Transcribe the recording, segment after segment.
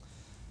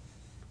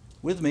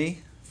With me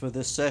for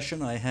this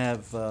session, I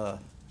have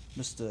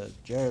Mr.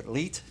 Jarrett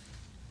Leet,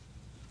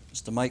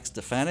 Mr. Mike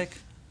Stefanik,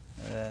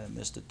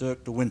 Mr.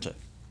 Dirk De Winter.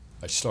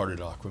 I started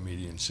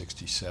Aquamedia in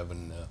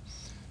 '67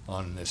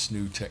 on this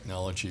new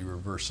technology,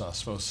 reverse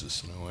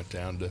osmosis, and I went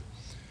down to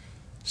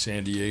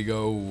San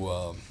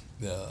Diego,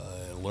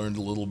 learned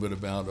a little bit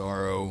about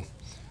RO,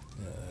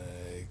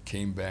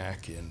 came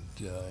back, and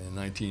in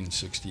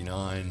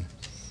 1969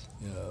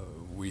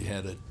 we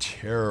had a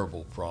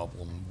terrible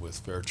problem with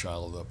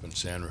Fairchild up in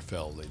San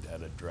Rafael. They'd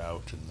had a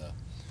drought and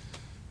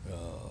the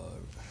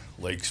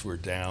lakes were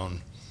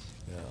down.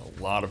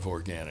 A lot of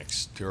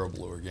organics,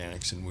 terrible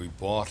organics, and we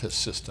bought a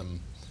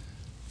system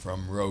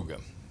from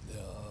Roga,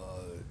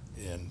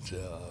 and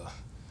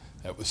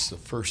that was the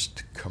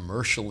first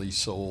commercially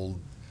sold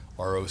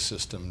RO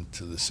system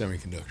to the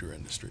semiconductor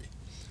industry.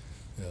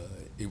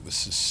 It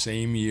was the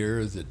same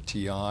year that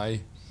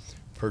TI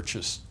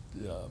purchased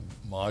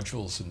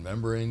modules and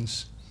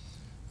membranes,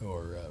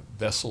 or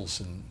vessels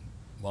and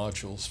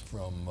modules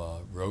from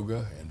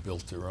Roga, and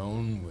built their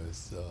own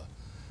with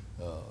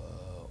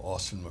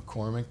Austin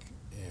McCormick,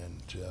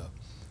 and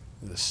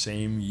the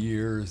same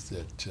year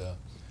that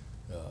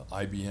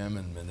IBM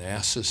and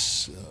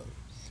Manassas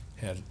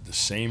had the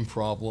same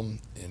problem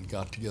and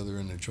got together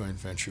in a joint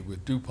venture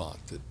with DuPont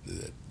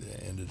that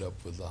ended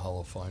up with the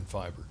hollow fine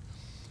fiber.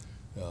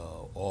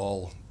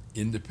 All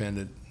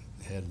independent,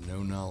 had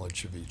no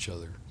knowledge of each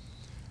other.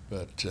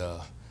 But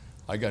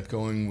I got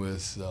going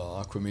with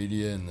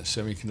Aquamedia in the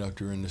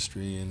semiconductor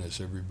industry, and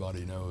as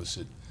everybody knows,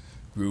 it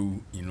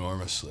grew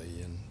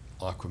enormously. And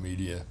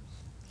Aquamedia,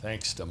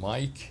 thanks to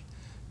Mike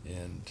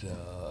and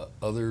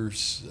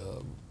others,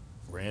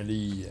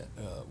 Randy,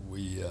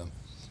 we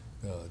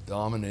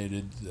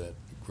dominated the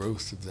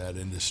growth of that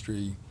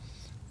industry.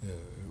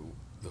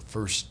 The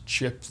first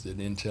chip that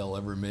Intel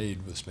ever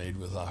made was made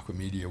with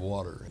Aquamedia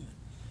water.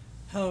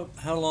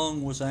 How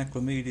long was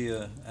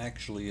Aquamedia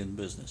actually in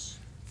business?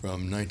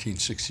 From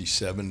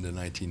 1967 to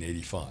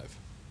 1985.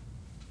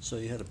 So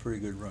you had a pretty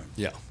good run.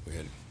 Yeah, we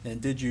had. And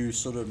did you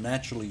sort of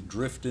naturally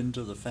drift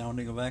into the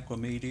founding of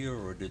Aquamedia,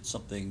 or did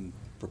something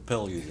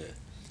propel you there?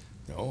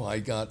 No, I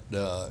got,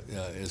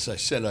 as I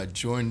said, I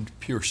joined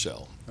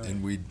PureCell, right.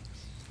 And we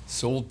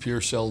sold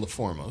PureCell to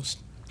Foremost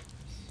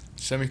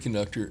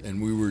Semiconductor, and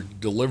we were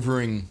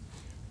delivering,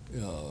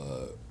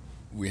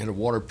 we had a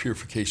water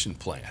purification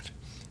plant,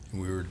 and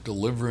we were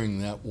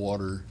delivering that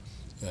water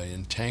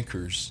in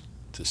tankers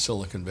to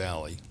Silicon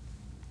Valley,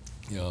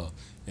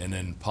 and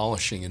then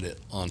polishing it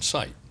on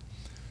site.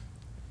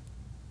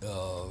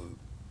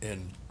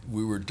 And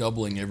we were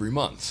doubling every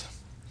month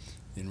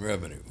in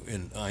revenue,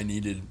 and I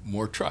needed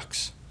more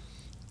trucks.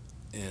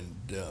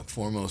 And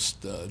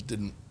Foremost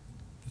didn't,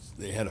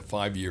 they had a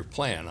 5-year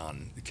plan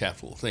on the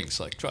capital things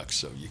like trucks,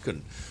 so you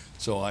couldn't.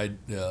 So I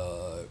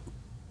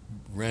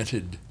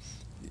rented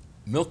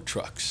milk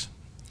trucks,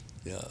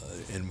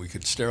 and we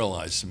could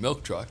sterilize the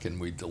milk truck, and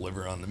we'd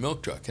deliver on the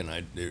milk truck, and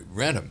I'd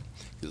rent them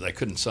because I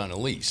couldn't sign a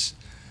lease.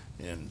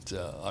 And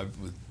I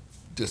was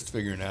just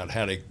figuring out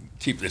how to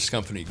keep this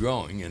company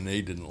growing, and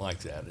they didn't like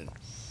that. And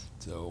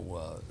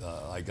so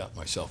I got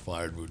myself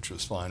fired, which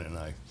was fine, and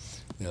I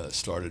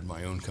started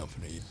my own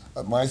company.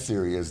 My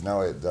theory is,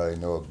 now that I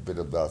know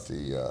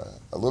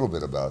a little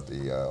bit about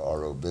the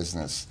RO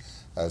business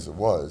as it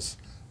was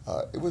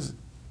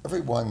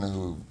everyone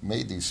who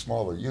made these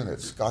smaller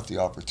units got the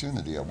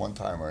opportunity at one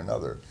time or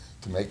another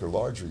to make a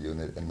larger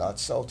unit and not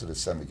sell to the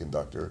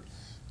semiconductor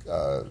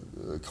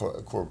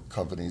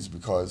companies,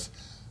 because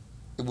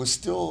it was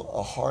still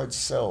a hard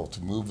sell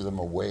to move them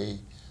away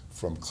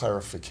from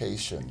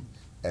clarification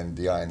and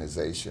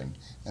deionization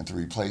and to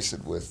replace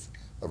it with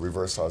a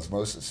reverse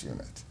osmosis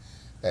unit.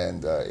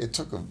 And it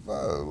took a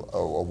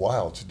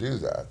while to do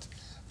that.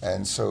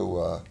 And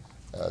so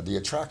the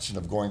attraction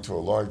of going to a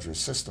larger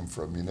system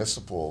for a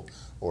municipal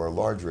or a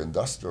larger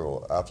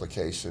industrial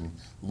application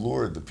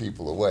lured the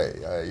people away.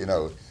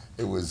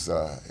 It was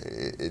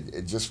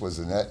it just was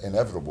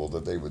inevitable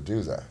that they would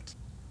do that.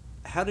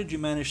 How did you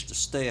manage to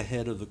stay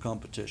ahead of the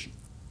competition?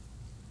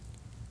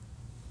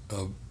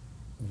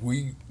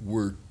 We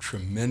were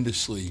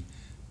tremendously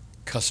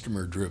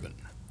customer driven,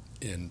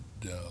 and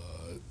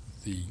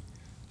the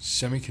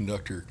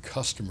semiconductor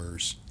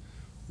customers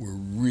were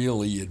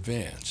really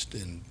advanced,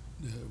 and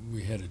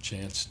we had a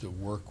chance to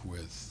work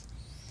with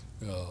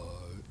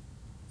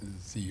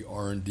the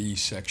R&D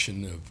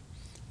section of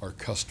our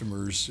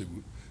customers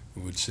who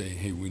would say,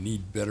 hey, we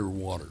need better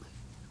water.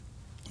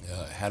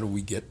 How do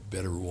we get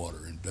better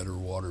water? And better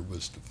water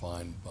was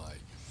defined by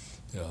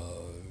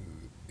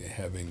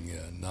having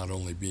not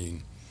only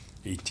being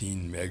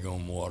 18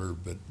 megohm water,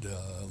 but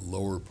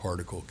lower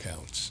particle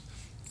counts.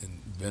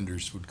 And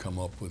vendors would come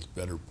up with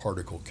better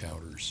particle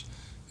counters.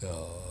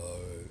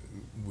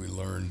 We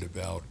learned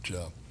about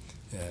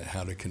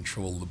how to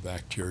control the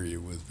bacteria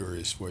with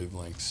various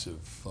wavelengths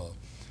of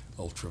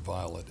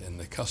ultraviolet. And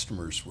the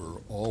customers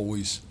were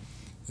always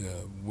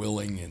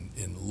willing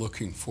and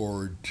looking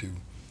forward to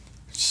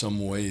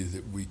some way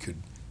that we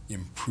could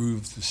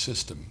improve the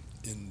system.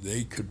 And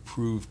they could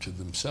prove to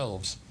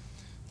themselves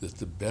that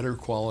the better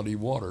quality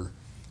water,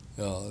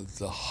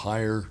 the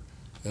higher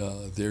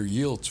their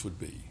yields would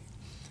be.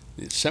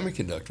 The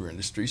semiconductor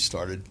industry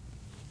started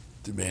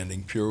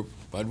demanding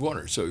purified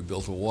water, so we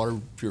built a water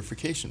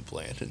purification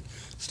plant and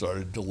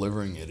started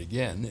delivering it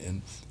again.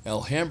 And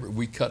Alhambra,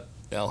 we cut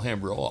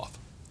Alhambra off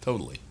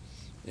totally,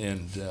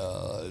 and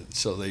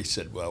so they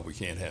said, well, we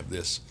can't have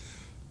this.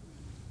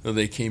 So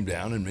they came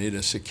down and made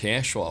us a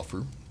cash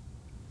offer.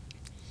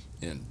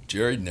 And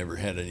Jared never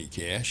had any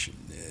cash,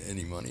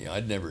 any money.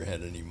 I'd never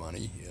had any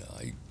money.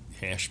 I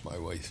hashed my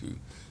way through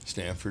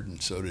Stanford,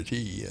 and so did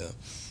he.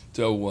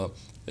 So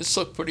this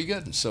looked pretty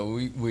good, and so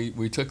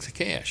we took the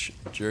cash.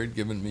 Jared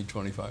given me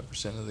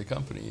 25% of the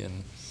company,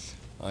 and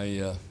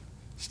I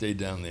stayed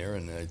down there,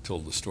 and I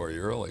told the story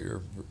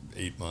earlier, for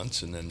 8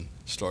 months, and then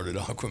started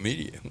Aqua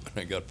Media when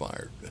I got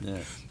fired.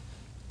 Yeah.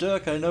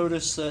 Dirk, I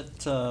noticed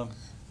that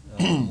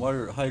while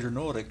you were at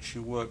Hydronautics,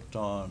 you worked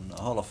on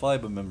a hollow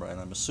fiber membrane.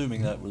 I'm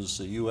assuming that was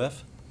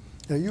UF?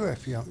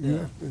 UF, yeah.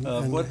 Yeah.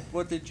 UF,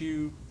 What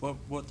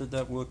did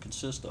that work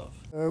consist of?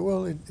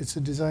 well, it's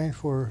a design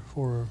for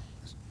a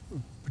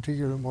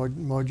particular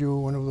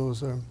module, one of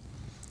those,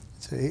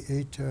 it's a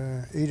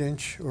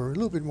 8-inch, or a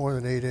little bit more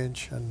than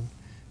 8-inch, and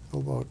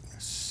about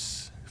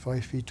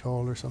 5 feet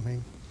tall or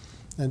something.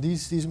 And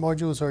these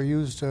modules are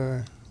used,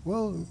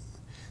 well,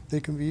 they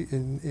can be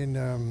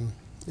in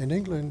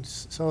England,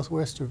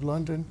 southwest of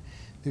London.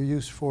 They're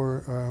used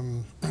for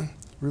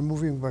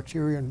removing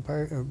bacteria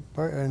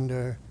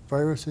and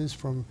viruses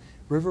from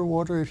river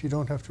water if you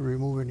don't have to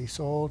remove any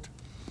salt.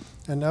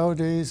 And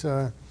nowadays,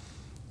 the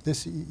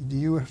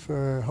UF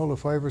hollow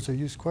fibers are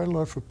used quite a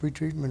lot for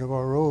pretreatment of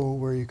RO,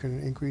 where you can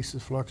increase the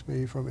flux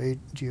maybe from 8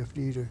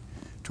 GFD to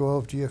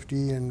 12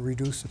 GFD and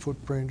reduce the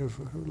footprint of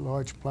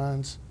large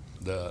plants.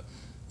 The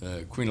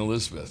Queen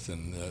Elizabeth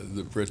and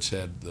the Brits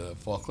had the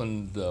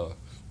Falkland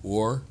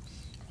War,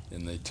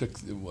 and they took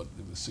it was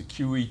the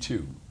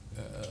QE2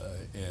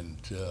 and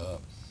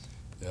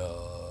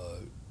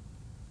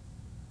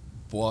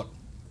bought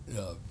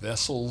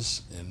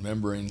vessels and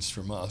membranes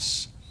from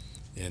us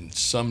in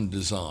some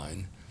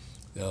design,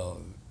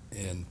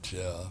 and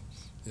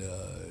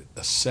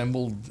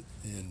assembled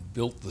and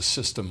built the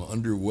system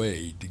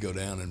underway to go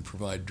down and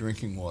provide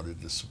drinking water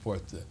to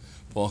support the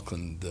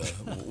Falkland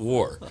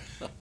War.